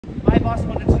My boss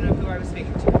wanted to know who I was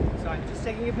speaking to, so I'm just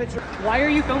taking a picture. Why are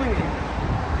you filming me?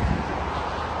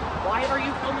 Why are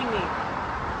you filming me?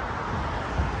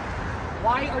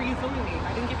 Why are you filming me?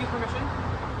 I didn't give you permission.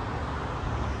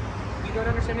 You don't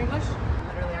understand English?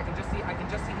 Literally, I can just see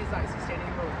his eyes. He's standing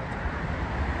in the road.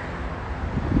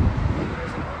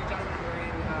 There's an older gentleman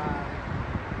wearing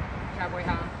cowboy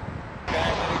hat.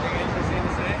 Guys, anything interesting to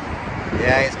say?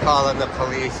 Yeah, he's calling the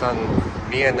police on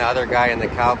me and the other guy in the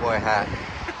cowboy hat.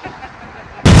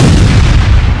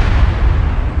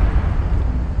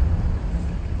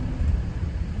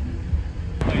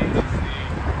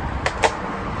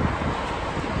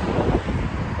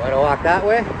 Want to walk that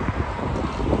way?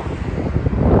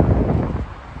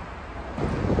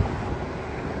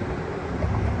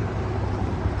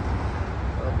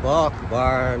 A bulk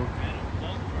barn.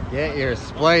 Get your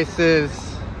spices.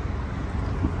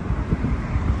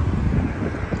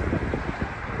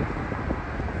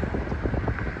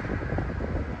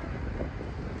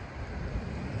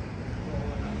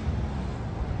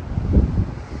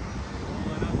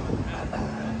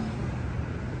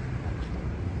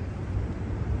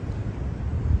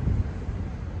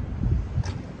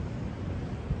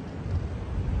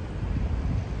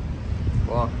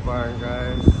 Walk barn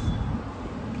guys,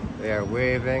 they are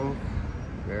waving,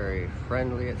 very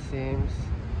friendly it seems.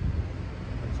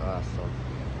 That's awesome.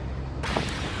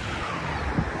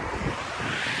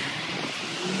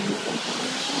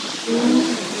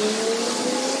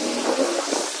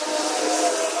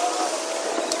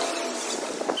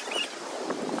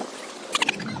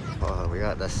 Oh, we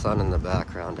got the sun in the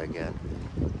background again.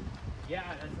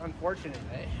 Yeah, that's unfortunate,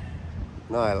 eh?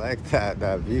 No, I like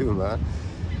that view, man.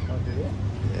 Oh, do you?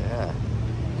 Yeah.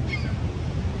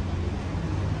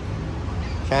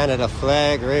 Canada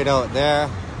flag right out there.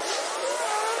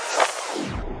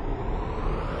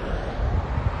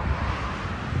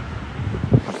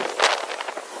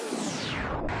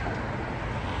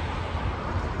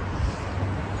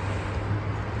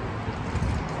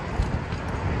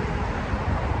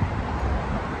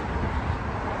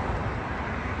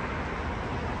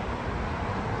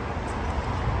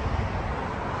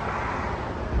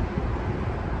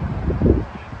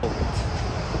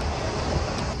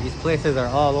 These places are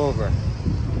all over.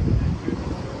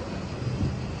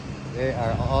 They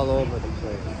are all over the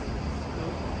place.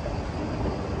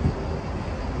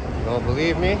 You don't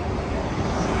believe me?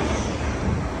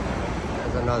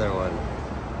 There's another one.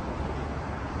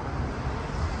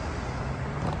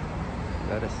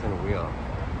 Medicine wheel.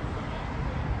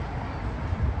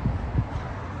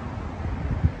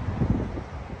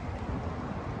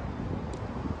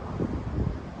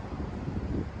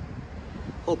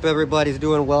 Hope everybody's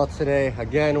doing well today.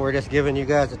 Again, we're just giving you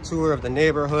guys a tour of the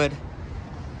neighborhood.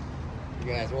 You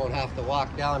guys won't have to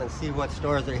walk down and see what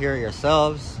stores are here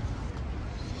yourselves.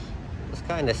 Just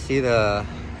kind of see the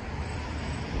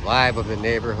vibe of the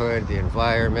neighborhood, the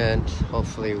environment.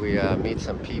 Hopefully we meet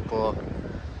some people.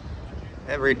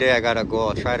 Every day I got a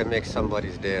goal, try to make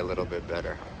somebody's day a little bit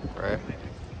better, right?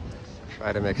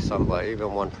 Try to make somebody,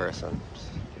 even one person,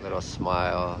 a little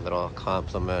smile, a little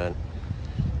compliment,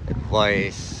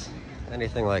 advice,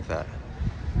 anything like that.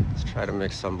 Let's try to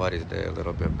make somebody's day a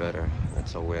little bit better.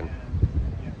 That's a win.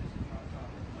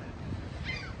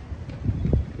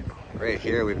 Right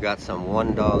here we've got some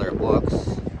 $1 books.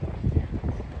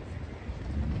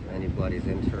 If anybody's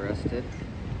interested,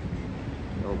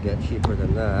 don't get cheaper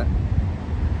than that.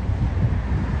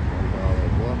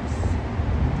 $1 books.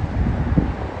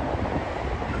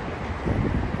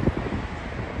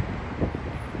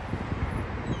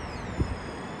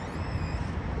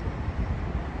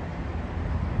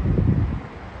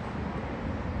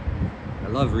 I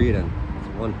love reading. It's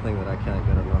one thing that I can't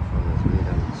get enough of is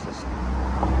reading. It's just,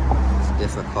 it's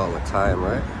difficult with time,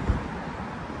 right?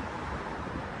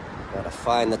 Gotta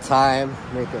find the time,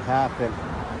 make it happen.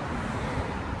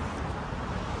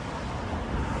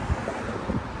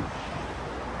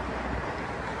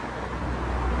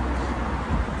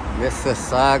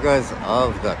 Mississaugas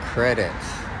of the Credit.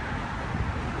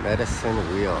 Medicine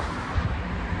wheel.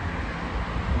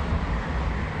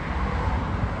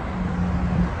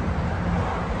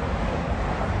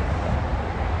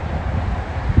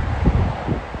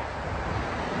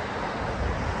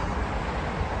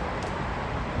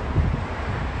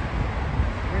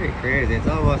 Crazy. It's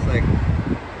almost like a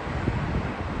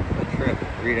trip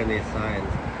reading these signs,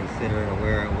 considering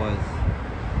where it was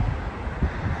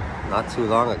not too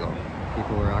long ago.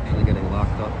 People were actually getting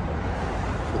locked up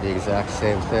for the exact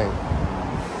same thing.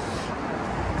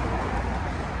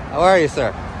 How are you,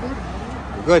 sir?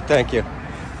 Good, thank you.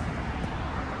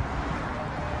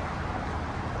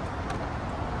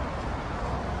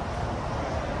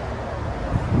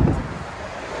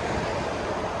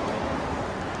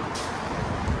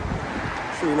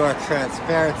 True North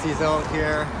Transparency's out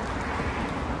here.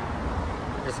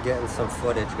 Just getting some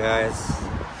footage, guys.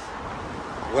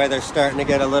 Weather's starting to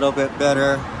get a little bit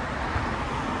better.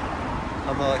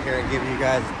 Come out here and give you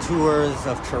guys tours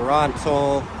of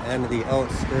Toronto and the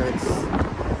outskirts.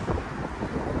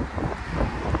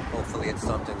 Hopefully it's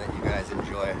something that you guys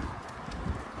enjoy.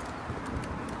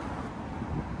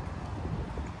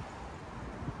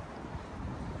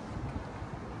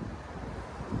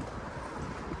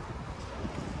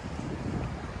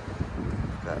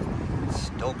 Got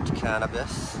Stok'd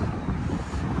cannabis.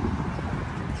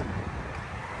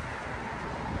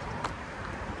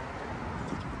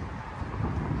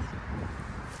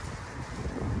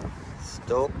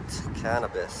 Stok'd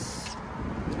cannabis.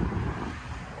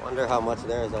 Wonder how much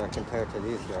theirs are compared to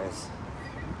these guys.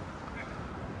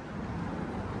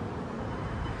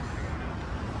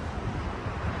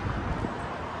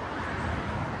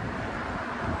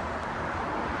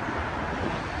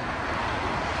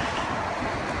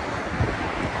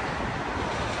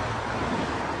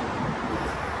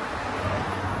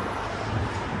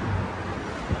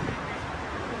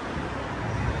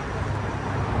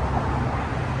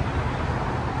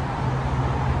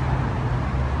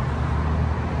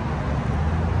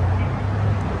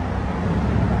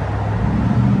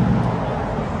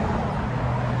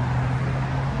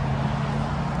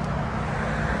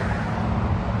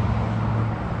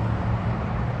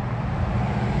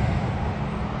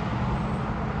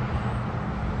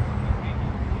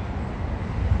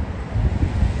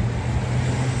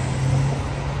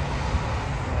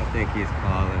 I think he's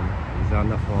calling. He's on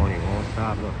the phone. He won't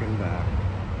stop looking back.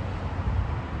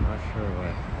 Not sure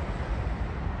what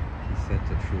he said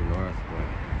to True North, but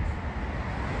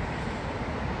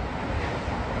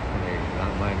definitely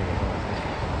not minding his own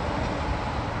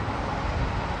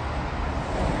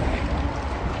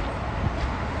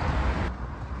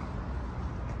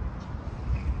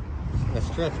business.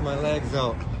 I stretch my legs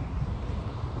out.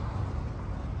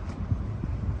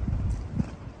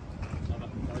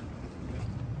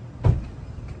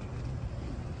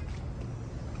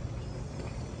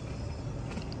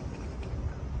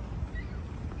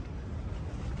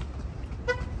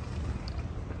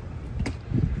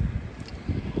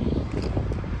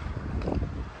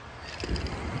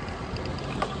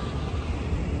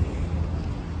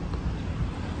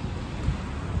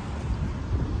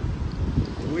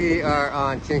 We are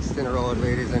on Kingston Road,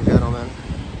 ladies and gentlemen.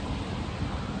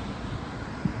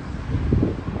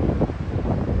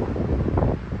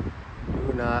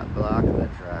 Do not block the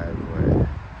driveway.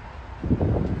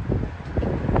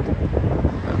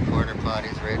 Got porta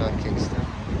potties right on Kingston.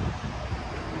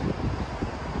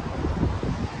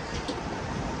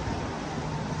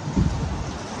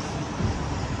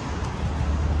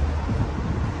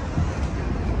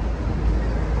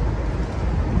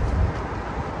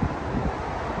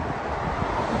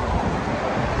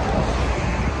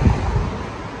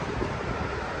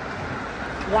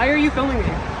 Why are you filming me?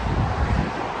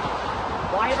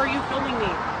 Why are you filming me?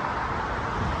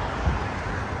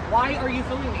 Why are you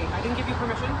filming me? I didn't give you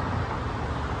permission.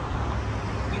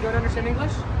 You don't understand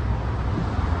English?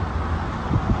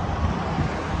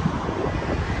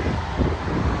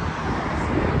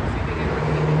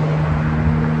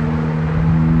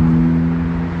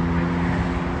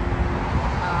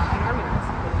 An army knife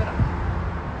with a hood on.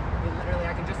 Literally,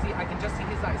 I can just see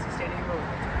his eyes. He's standing in the road.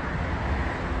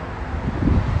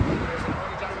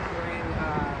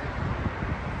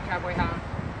 Cowboy hat.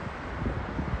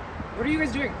 What are you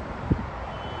guys doing?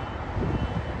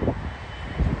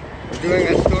 We're doing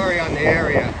a story on the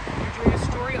area. You're doing a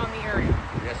story on the area?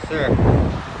 Yes, sir.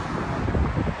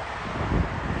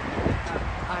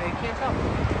 I can't tell.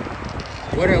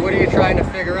 What are you trying to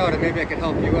figure out? And maybe I can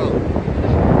help you out.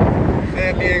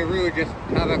 Instead of being rude, just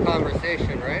have a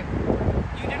conversation, right?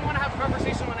 You didn't want to have a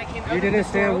conversation when I came out. You didn't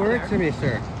say a word to me,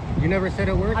 sir. You never said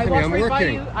a word to me. I'm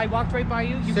working. I walked right by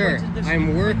you. Sir,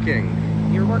 I'm working.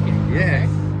 You're working? Yes.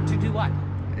 Okay. To do what?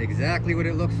 Exactly what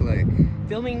it looks like.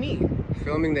 Filming me.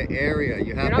 Filming the area. You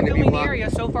You're happen not to be filming the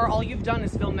area. So far, all you've done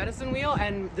is film Medicine Wheel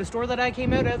and the store that I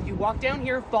came out of. You walked down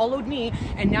here, followed me,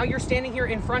 and now you're standing here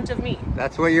in front of me.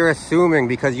 That's what you're assuming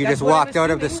because you That's just what walked I'm out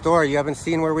of the assuming. store. You haven't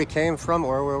seen where we came from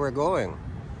or where we're going.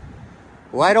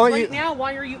 Why don't you? Right now,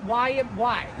 why are you?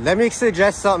 Why? Let me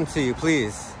suggest something to you,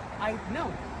 please.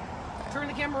 No. Turn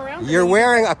the camera around. You're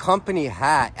wearing a company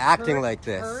hat, acting like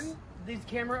this. Turn the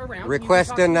camera around.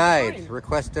 Request denied.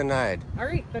 Request denied. All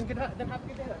right, then have a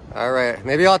good day. All right.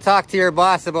 Maybe I'll talk to your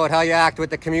boss about how you act with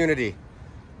the community.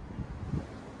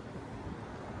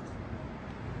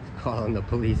 Calling the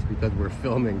police because we're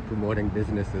filming, promoting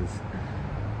businesses.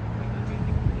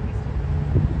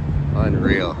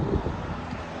 Unreal.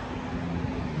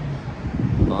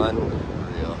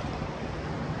 Unreal.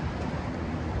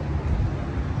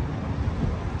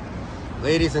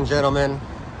 Ladies and gentlemen,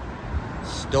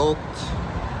 Stok'd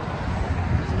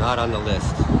is not on the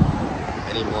list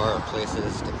anymore of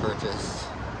places to purchase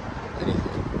anything.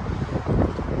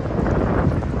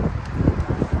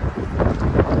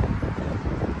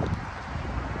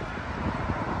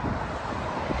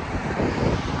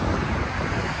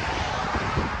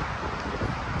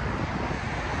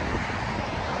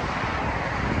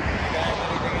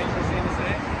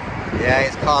 Yeah,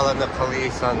 he's calling the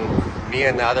police on me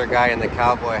and the other guy in the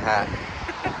cowboy hat.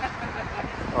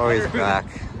 Oh, he's back.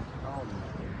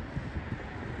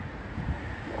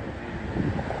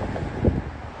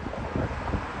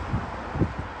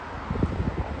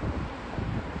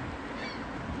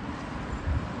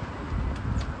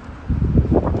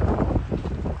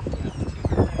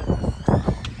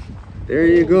 There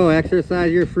you go,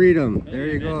 exercise your freedom. There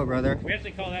you go, brother. We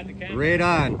actually call that the camera. Right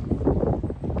on.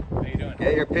 How you doing?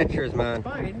 Get your pictures, man.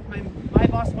 Fine. My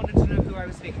boss wanted to know who I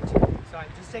was speaking to. So I'm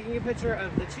just taking a picture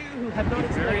of the two who have not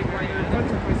explained why you're in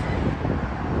front of my screen.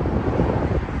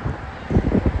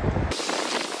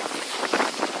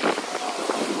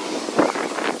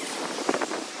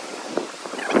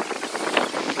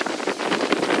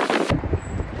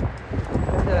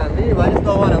 Leave. I just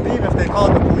don't want to leave if they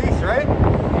called the police, right?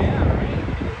 Yeah, right.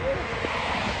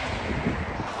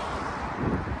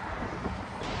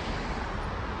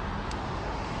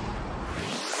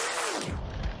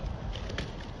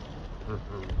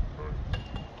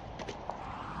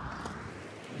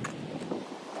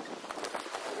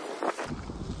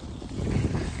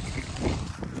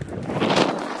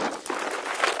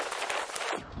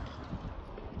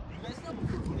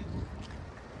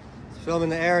 Filming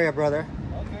the area, brother.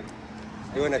 Okay.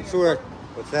 Doing a tour.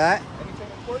 What's that? Anything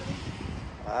important?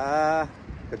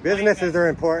 The businesses are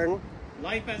important.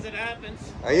 Life as it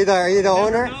happens. Are you the You never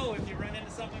owner? know if you run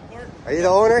into something important. Are you the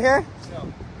owner here? So,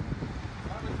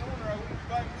 if I was the owner, I wouldn't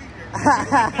buy weed here.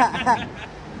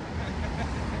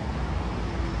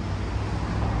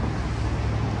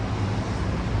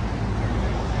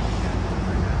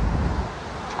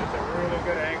 It's a really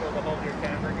good angle to hold your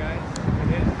camera, guys.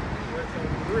 It is. It works out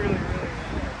really, really well.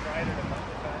 I tried it a bunch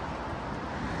of times.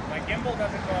 My gimbal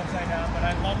doesn't go upside down, but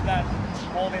I love that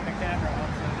holding the camera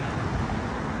upside down.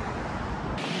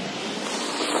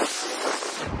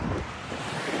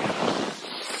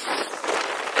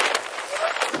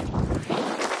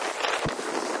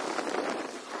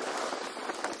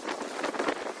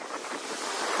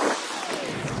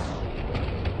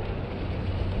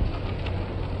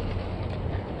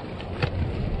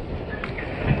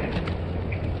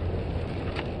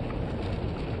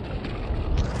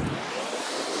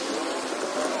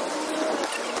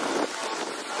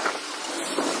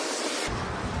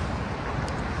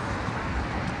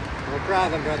 No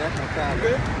problem, brother. No problem.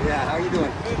 Good? Yeah, how you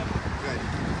doing? Good. Good.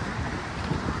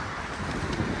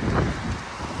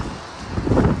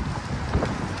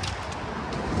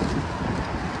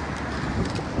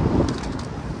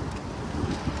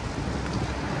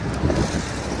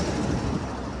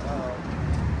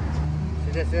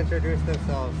 They just introduced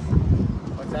themselves.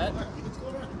 What's that? What's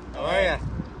going on? How are ya?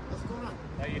 What's going on?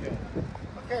 How you doing?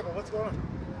 Okay, but what's going on?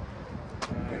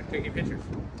 Taking pictures.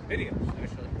 Videos,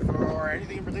 actually. Or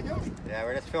anything in particular? Yeah,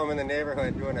 we're just filming the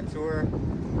neighborhood, doing a tour,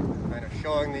 kind of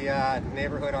showing the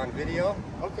neighborhood on video.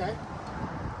 Okay.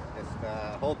 Just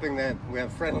hoping that we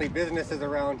have friendly businesses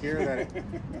around here that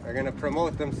are going to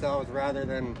promote themselves rather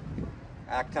than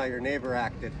act how your neighbor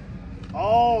acted.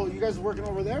 Oh, you guys are working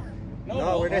over there?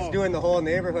 No, we're just doing the whole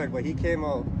neighborhood, but he came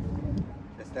out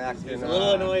just acting. He's a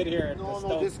little annoyed here at the No,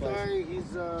 Stok'd this place. guy,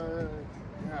 he's,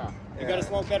 yeah. You gotta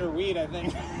smoke better weed, I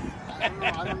think. I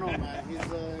don't know, man.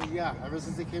 He's, yeah, ever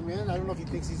since he came in, I don't know if he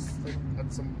thinks he's like,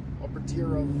 at some upper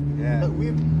tier of, Yeah. but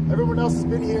everyone else has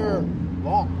been here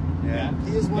long. Yeah.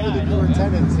 He is one of Yeah, the I know, newer yeah.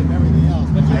 tenants and everything else.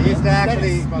 But I used to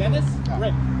actually. Dennis? Yeah.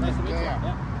 Rick, nice to meet you. Yeah.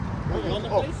 Yeah. You own the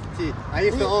Oh. place? I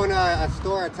used to own a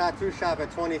store, a tattoo shop at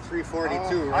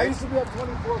 2342, I right? used to be at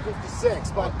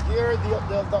 2456, but here the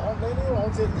lady who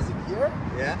owns it isn't here.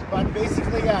 Yeah. But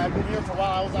basically, yeah, I've been here for a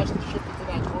while. I was actually shifted to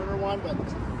that corner one, but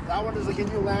that one is like a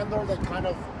new landlord that kind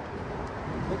of,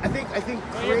 I think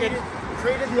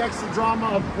created the extra drama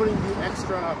of putting the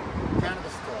extra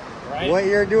cannabis store. Right? What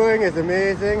you're doing is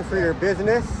amazing for your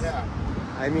business. Yeah.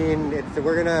 I mean,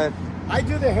 we're gonna. I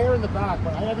do the hair in the back,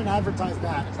 but I haven't advertised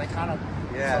that because I kind of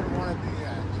Yeah. sort of wanted to,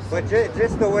 But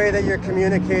just the way that you're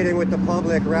communicating with the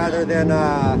public rather than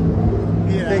yeah,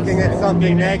 thinking it's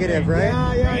something negative, right?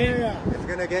 Yeah. It's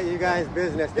gonna get you guys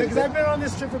business. Yeah, because I've been on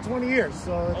this trip for 20 years,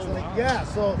 so it's like, wow. yeah,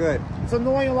 so Good. So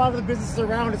knowing a lot of the businesses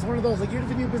around, it's one of those, like, even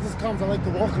if a new business comes, I like to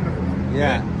welcome everyone.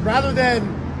 Yeah. Rather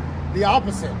than the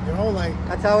opposite, you know, like.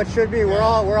 That's how it should be. We're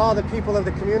all the people of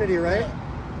the community, right?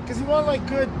 Because you want like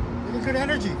good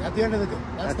energy at the end of the day.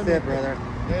 That's the it, main thing. brother.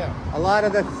 Yeah. A lot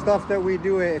of the stuff that we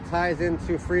do, it ties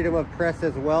into freedom of press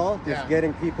as well. Just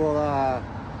getting people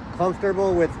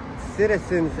comfortable with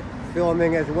citizens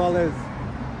filming as well as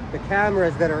the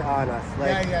cameras that are on us.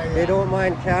 Like, they don't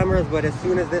mind cameras, but as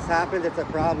soon as this happens, it's a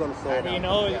problem. So And you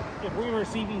know, if we were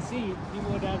CBC,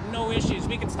 people would have no issues.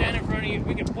 We could stand in front of you,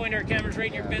 we could point our cameras right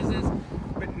in your business.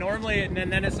 But normally, and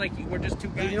then it's like we're just two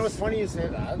guys. You know what's funny you say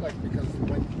that? Like, because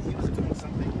when he was doing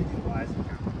something video-wise and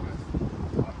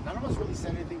camera-wise, none of us really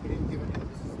said anything. We didn't give any of the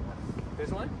business money.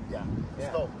 This one? Yeah.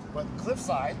 Stok'd. But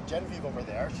Cliffside, Genevieve over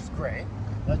there, she's great.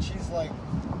 That she's like,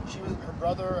 her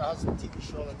brother has a TV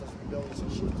show that does rebuilding, so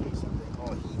she was doing something.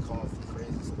 Oh, he calls the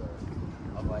crazy story.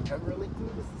 I'm like, I'm really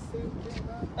doing this the same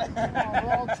thing, man.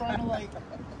 We're all trying to like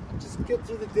just get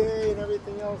through the day and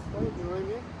everything else, right? You know what I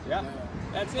mean? Yeah.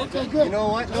 That's it. Okay, good. you know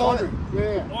what? No,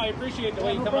 Oh, I appreciate the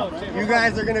way you come out, too. You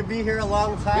guys are gonna be here a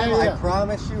long time. Yeah. I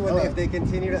promise you. If they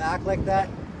continue to act like that,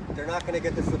 they're not gonna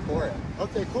get the support.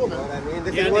 Okay, cool, You know man. what I mean?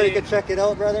 This is where you can check it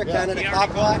out, brother. Canada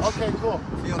Cop Watch. Okay, cool.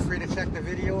 Feel free to check the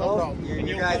video No out. problem.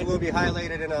 You guys will be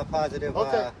highlighted in a positive.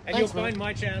 Okay. And Thanks, you'll man. find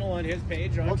my channel on his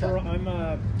page. I'm Okay.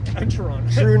 I'm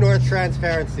Toronto. True North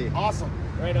transparency. Awesome.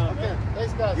 Right on. Okay,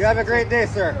 thanks, guys. You have a great day,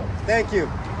 sir. Thank you.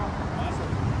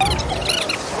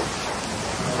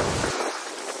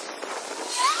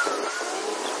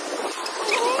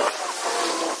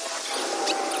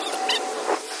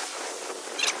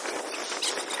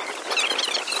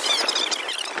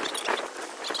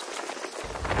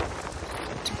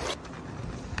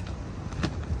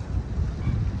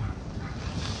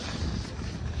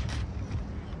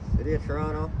 City of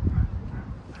Toronto,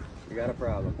 you got a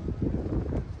problem.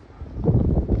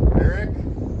 Eric?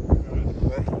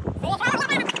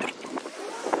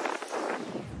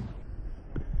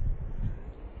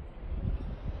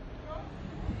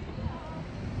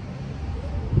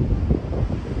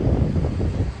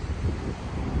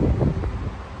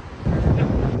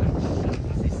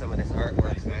 See some of this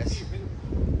artwork, guys.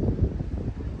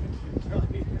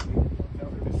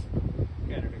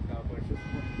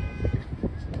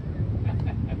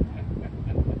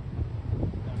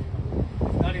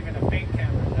 Not even a fake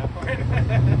camera at that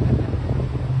point.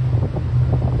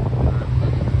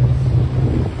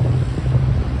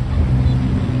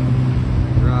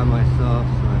 Draw myself,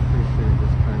 so I appreciate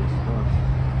this kind of stuff.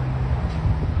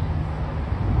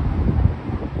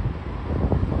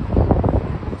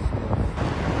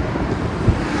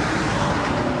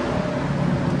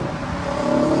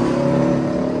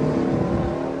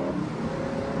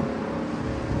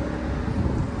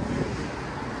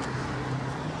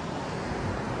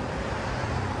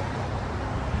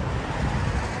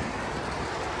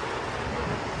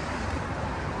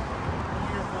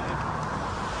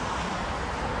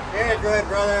 Hey, good,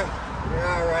 brother. You're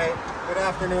all right. Good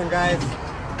afternoon, guys.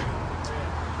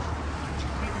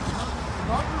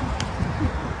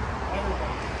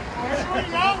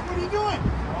 What are you doing?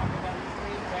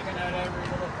 Checking out every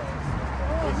little place.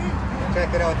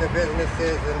 Checking out the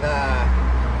businesses and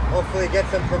hopefully get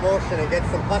some promotion and get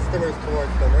some customers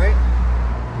towards them, right?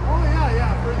 Oh,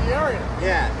 yeah, for the area.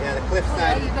 Yeah, the Oh, yeah,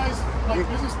 Cliffside. you guys, like,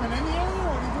 businessmen in the area, or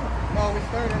what are you doing? Well, we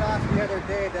started off the other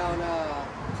day down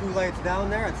 2 lights down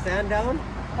there at Sandown.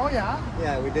 Oh, yeah?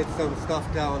 Yeah, we did some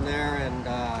stuff down there, and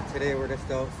today we're just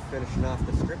out finishing off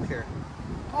the strip here.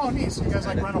 Oh, neat. So you guys,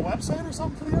 like, run a website or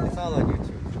something for the area? It's all on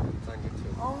YouTube. It's on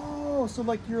YouTube. Oh, so,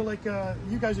 like, you're, like,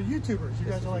 you guys are YouTubers. You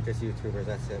guys are, like, just YouTubers,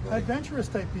 that's it, buddy. adventurous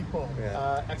type people.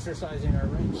 Yeah. Exercising our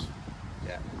rights.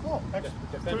 Yeah. Oh,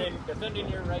 Defending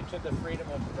your right to the freedom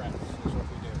of press is what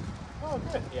we do. Oh,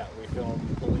 good. Yeah, we film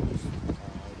police.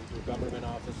 We do government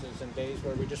offices and days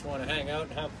where we just want to hang out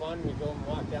and have fun. We go and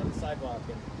walk down the sidewalk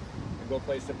and go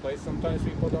place to place. Sometimes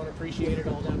people don't appreciate it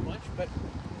all that much, but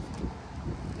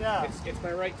Yeah. it's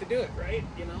my right to do it, right?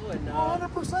 You know, and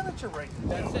 100% it's your right to do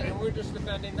that's it. And we're just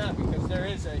defending that because there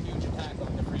is a huge attack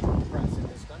on the freedom of press in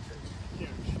this country.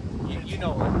 Huge. You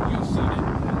know it. You've seen it.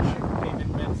 David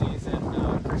Menzies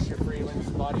and Christian Freeland's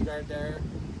bodyguard there.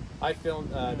 I filmed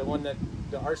the one that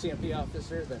the RCMP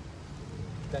officer that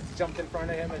jumped in front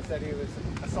of him and said he was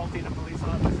assaulting a police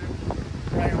officer.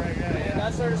 Right, And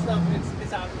that sort of stuff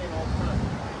it's happening all the time.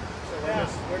 So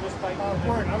we're just fighting.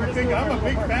 I'm a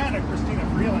big fan of Christina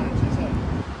Freeland. She's a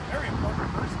very important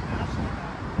person, actually.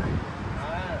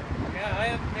 Yeah, I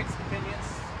have mixed opinions.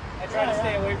 I try to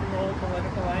stay away from the whole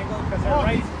political angle because our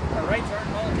rights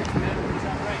aren't politics, man.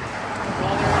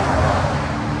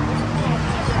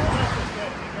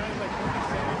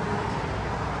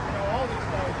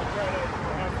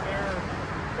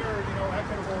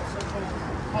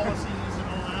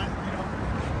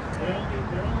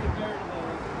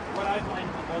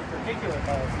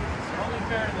 policy. It's only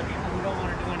fair to the people who don't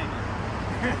want to do anything.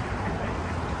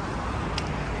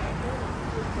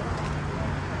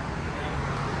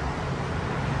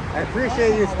 I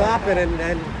appreciate you stopping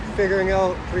and figuring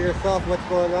out for yourself what's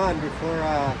going on before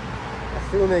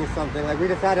assuming something. Like, we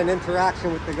just had an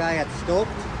interaction with the guy at Stok'd.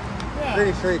 Yeah.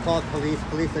 Pretty sure he called police.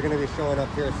 Police are going to be showing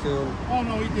up here soon. Oh,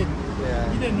 no, he didn't.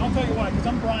 Yeah. He didn't. I'll tell you why, because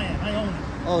I'm Brian. I own it.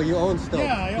 Oh, you own Stok'd?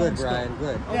 Yeah, I good, own Stok'd. Brian.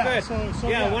 Good. Oh, Yeah, good. so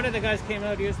yeah, one of the guys came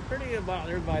out. He was pretty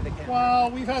bothered by the camera.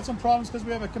 Well, we've had some problems because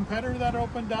we have a competitor that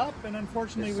opened up, and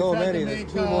unfortunately There's so we've had many. to make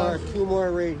There's two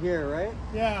more right here, right?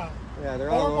 Yeah. Yeah, they're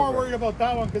Well, all we're more over. worried about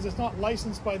that one because it's not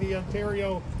licensed by the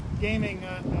Ontario Gaming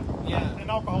and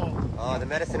Alcohol. Oh, the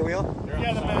medicine wheel?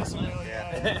 Yeah, the medicine wheel.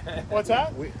 Yeah. What's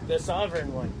that? The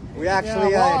sovereign one. We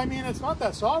actually... Yeah, well, I mean, it's not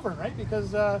that sovereign, right?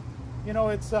 Because, you know,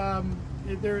 it's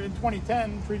there in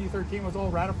 2010, Treaty 13 was all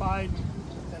ratified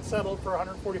and settled for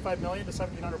 145 million to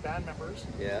 1,700 band members.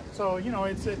 Yeah. So, you know,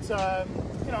 it's you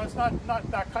know, it's not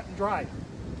that cut and dry.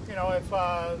 You know, if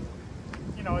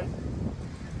you know, in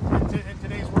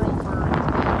today's world, for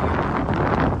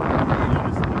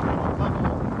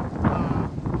level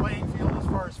playing field as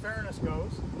far as fairness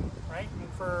goes, right? And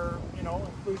for, you know,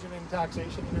 inclusion in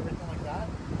taxation and everything like that,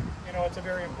 you know, it's a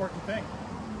very important thing.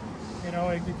 You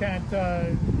know, you can't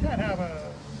have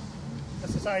a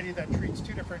society that treats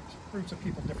two different groups of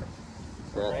people differently.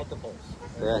 Correct. Multiples.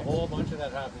 There's Correct. a whole bunch of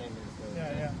that happening these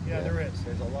days. Yeah, there is.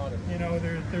 There's a lot of it. You know,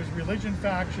 there's religion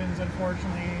factions,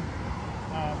 unfortunately.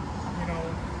 You know,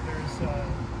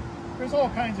 there's all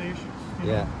kinds of issues. You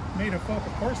know, Native folk,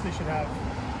 of course, they should have,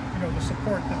 you know, the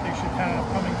support that they should have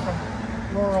coming from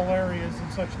rural areas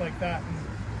and such like that,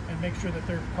 and make sure that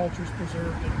their culture's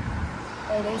preserved and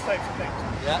all those types of things.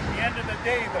 Yeah. At the end of the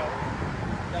day, though,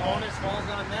 The onus falls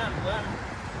on them.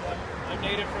 I'm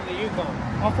native from the Yukon.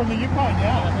 I'm from the Yukon,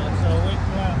 yeah. So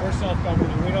we're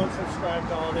self-governing. We don't subscribe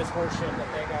to all this horse shit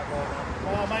that they got going on.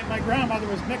 Well, my grandmother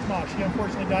was Mi'kmaq. She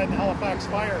unfortunately died in the Halifax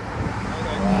fire.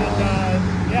 Okay.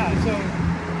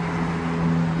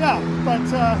 And but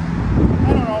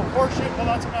I don't know, horseshit, well,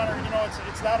 that's a matter, you know,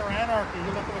 it's that or anarchy. You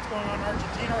look at what's going on in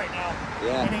Argentina right now.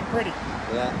 Yeah. It ain't pretty.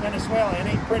 Yeah. Venezuela, it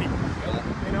ain't pretty. Yeah.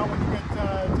 You know, when you get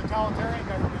totalitarian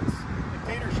governments,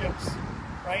 dictatorships,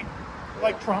 right?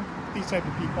 Like Trump, these type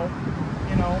of people,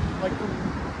 you know, like,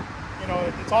 you know,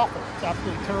 it's awful. It's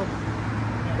absolutely terrible.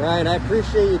 Yeah. Brian, I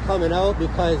appreciate you coming out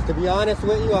because, to be honest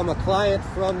with you, I'm a client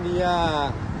from the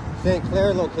St.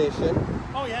 Clair location.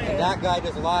 Oh, yeah, And that guy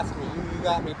just lost me. You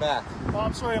got me back. Well,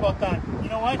 I'm sorry about that. You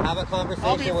know what? Have a conversation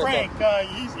I'll be with frank. him.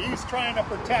 He's trying to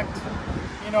protect,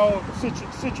 you know,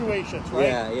 situations,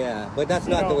 right? Yeah. But that's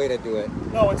not the way to do it.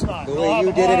 No, it's not. The way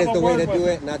you did it is the way to do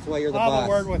it, and that's why you're the boss. I'll have a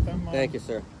word with him. Thank you,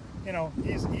 sir. You know,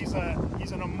 he's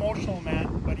an emotional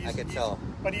man, but I can tell.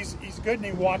 But he's good, and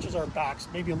he watches our backs.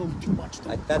 Maybe a little too much.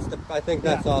 Though. I think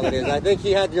that's all it is. I think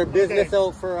he had your business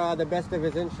out for the best of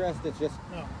his interest. It's just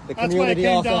the community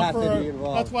also has to be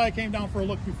involved. That's why I came down for a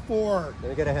look before. Let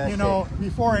me get a handshake. You know,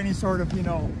 before any sort of, you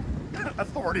know,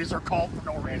 authorities are called for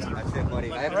no reason. That's it,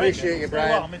 buddy. I appreciate you,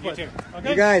 Brian. You too. Okay?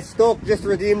 You guys, Stok'd just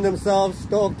redeemed themselves.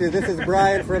 Stok'd. This is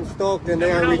Brian from Stok'd, and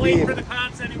they are We're not waiting for redeemed. the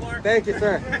cops anymore. Thank you,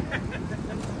 sir.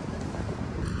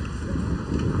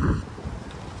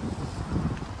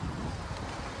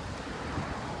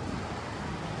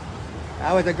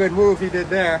 That was a good move he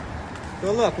did there.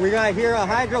 So look, we got here a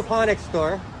hydroponic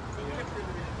store.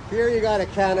 Here you got a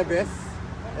cannabis,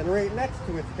 and right next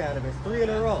to it's cannabis, 3 in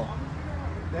a row.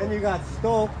 Then you got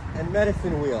Stok'd and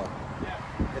medicine wheel.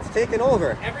 It's taken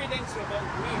over. Everything's about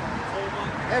weed. The whole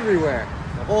block. Everywhere.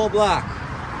 The whole block.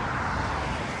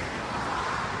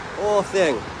 Whole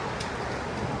thing.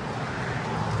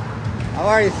 How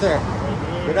are you, sir?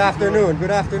 Good afternoon.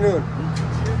 Good afternoon.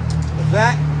 What's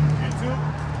that? YouTube?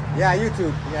 Yeah,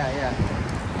 YouTube. Yeah.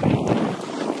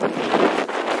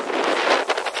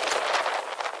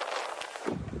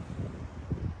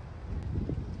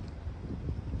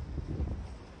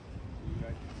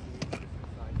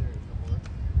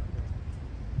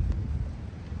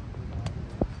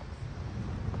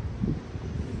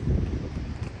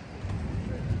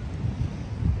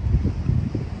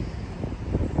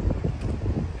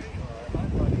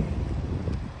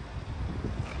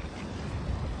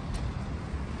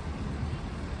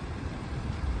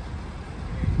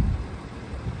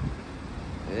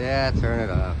 Yeah, turn it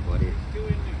off, buddy. 2 in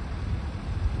there.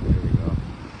 There we go.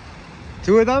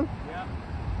 2 of them? Yeah.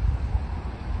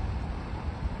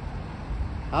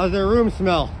 How's their room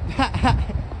smell?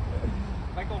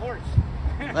 Like a horse.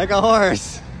 Like a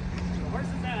horse. A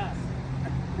horse's ass.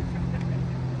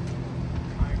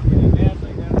 They have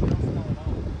like that, they don't smell at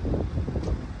all.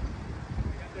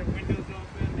 They got their windows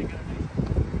open, they got a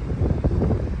nice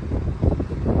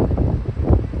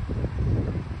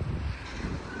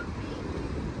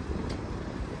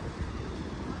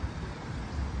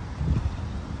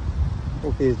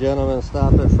these gentlemen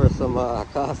stopping for some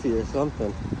coffee or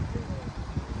something.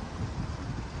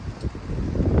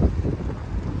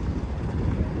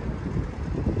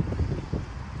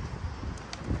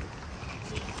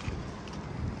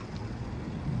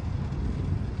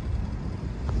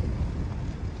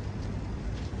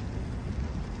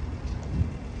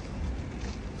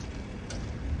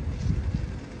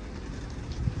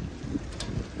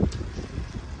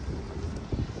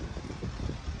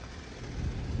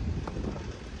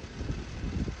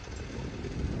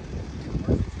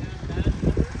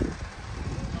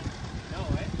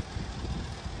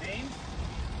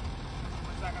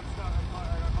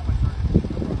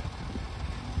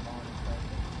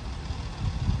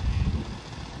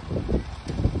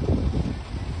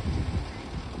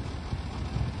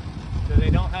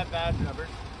 Bad numbers.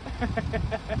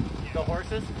 The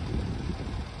horses.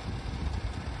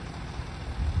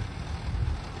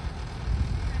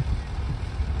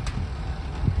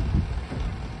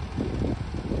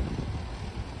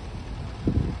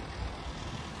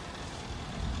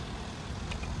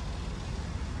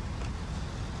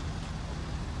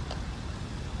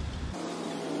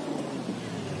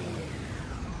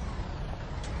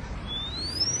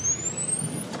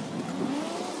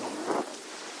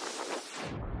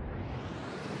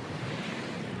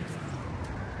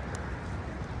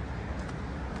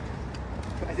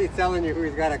 Is he telling you who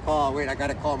he's got to call? Wait, I got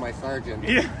to call my sergeant.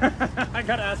 Yeah, I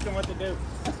got to ask him what to do.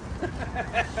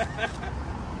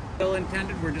 Still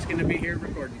intended, we're just going to be here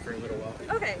recording for a little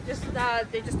while. Okay, just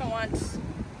they just don't want...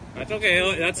 That's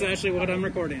okay, that's actually what I'm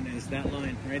recording, is that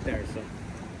line right there, so.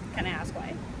 Can I ask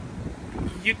why?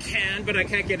 You can, but I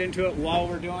can't get into it while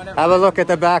we're doing it. Have a look at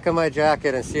the back of my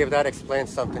jacket and see if that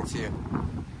explains something to you.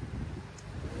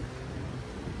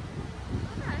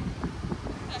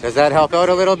 Does that help out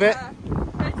a little bit?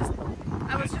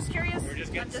 I was just curious. We're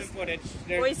just getting some footage.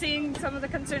 Voicing some of the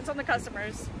concerns on the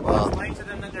customers. Well, explain to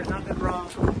them that there's nothing wrong.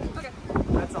 Okay.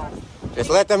 That's all. just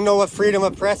let them know what freedom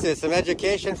of press is. Some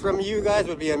education from you guys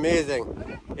would be amazing.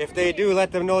 Okay. If they do,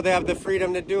 let them know they have the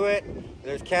freedom to do it.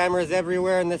 There's cameras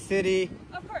everywhere in the city.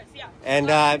 Of course, yeah.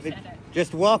 And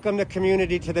just welcome the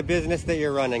community to the business that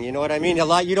you're running. You know what I mean?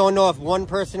 You don't know if one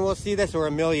person will see this or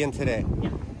a million today. Yeah.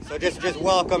 So just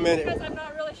welcome it. Because I'm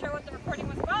not really sure what the recording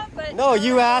was about, but... No,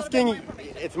 you a asking, little bit more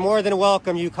information. it's more than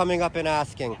welcome, you coming up and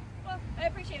asking. Yeah. Well, I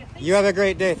appreciate it. Thank You have a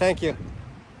great day. Thank you.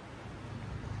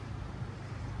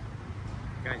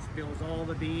 Guy spills all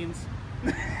the beans.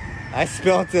 I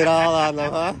spilt it all on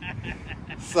them, huh?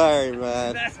 Sorry,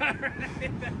 man. That's all right.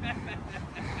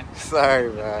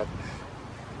 Sorry, man.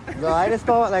 No, I just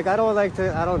don't like. I don't like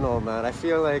to. I don't know, man. I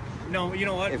feel like No, you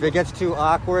know what? if it gets too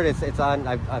awkward, it's on.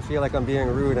 I feel like I'm being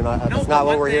rude, and that's but not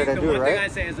what one we're here thing- to the do, one thing I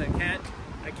right? say is I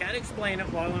can't explain it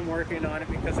while I'm working on it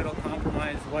because it'll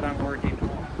compromise what I'm working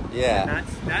on. Yeah. And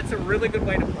that's a really good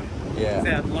way to put it. Yeah.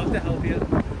 Say, I'd love to help you.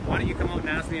 Why don't you come out and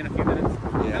ask me in a few minutes?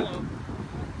 Yeah. Hello.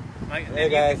 Hey,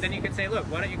 guys. Then you can say, look,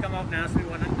 why don't you come out and ask me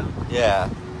when I'm done? Yeah.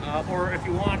 Or if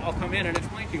you want, I'll come in and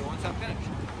explain to you once I'm finished.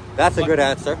 That's a good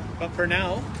answer. But for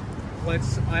now,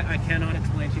 I cannot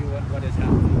explain to you what is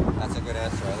happening. That's a good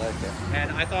answer. I like it.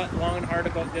 And I thought long and hard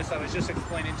about this. I was just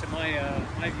explaining to my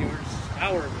viewers,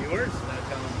 our viewers, that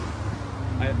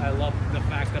I love the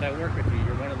fact that I work with you.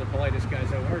 You're one of the politest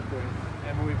guys I work with.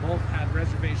 And we both had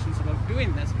reservations about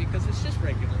doing this because it's just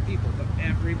regular people. But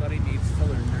everybody needs to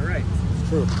learn their rights. It's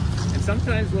true. And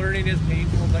sometimes learning is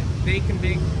painful, but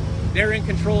they're in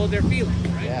control of their feelings,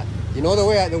 right? Yeah. You know the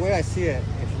way I see it.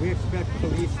 If we expect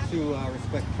police to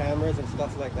respect cameras and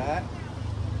stuff like that,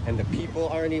 and the people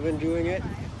aren't even doing it,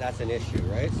 that's an issue,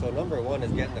 right? So number one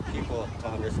is getting the people to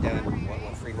understand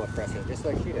what freedom of press is, just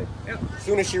like she did. Yeah. As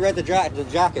soon as she read the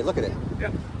jacket, look at it. Yeah.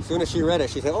 As soon as she read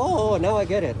it, she said, "Oh, now I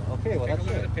get it." Okay, well Take that's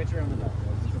a look it. at the picture on the back.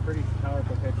 It's a pretty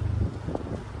powerful picture.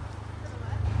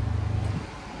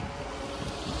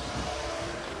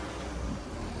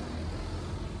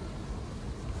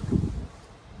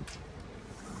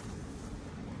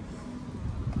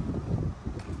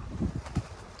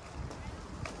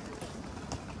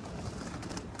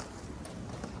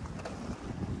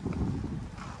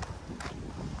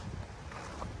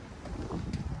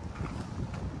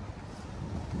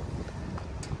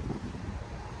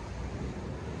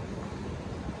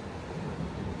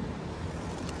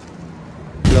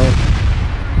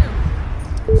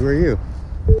 Who are you?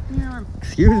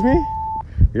 Excuse me?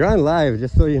 You're on live,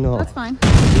 just so you know. That's fine.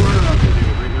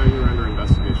 Right now you're under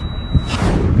investigation.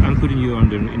 I'm putting you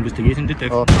under investigation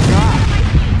detective. Oh,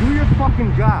 God. Do your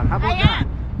fucking job. How about that?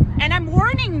 And I'm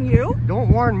warning you. Don't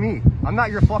warn me. I'm not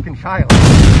your fucking child.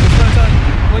 What's going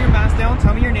on? pull your mask down,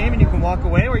 tell me your name, and you can walk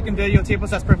away, or you can videotape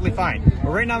us. That's perfectly fine.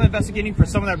 But right now I'm investigating for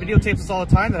someone that videotapes us all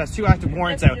the time that has 2 active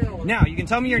warrants out. Now, you can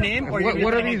tell me your name, or you're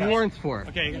What are these warrants for?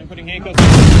 Okay, you're going to put handcuffs.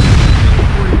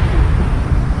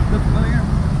 Look familiar?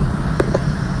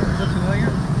 Look familiar?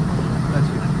 That's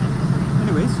you.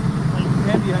 Anyways,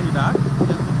 hand behind your back.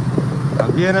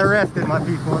 I'm being arrested, my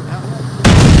people.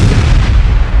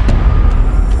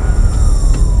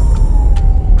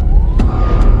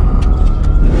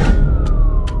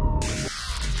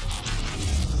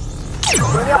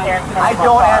 I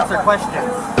don't answer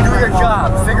questions. Do your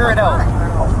job. Figure it out.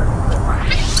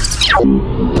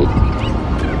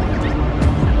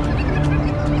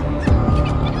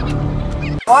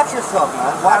 Watch yourself,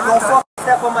 man. Don't fucking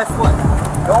step on my foot.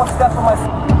 Don't step on my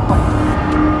foot.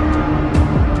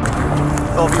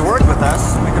 So if you work with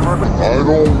us, we can work with... I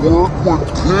don't work with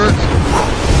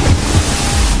kids.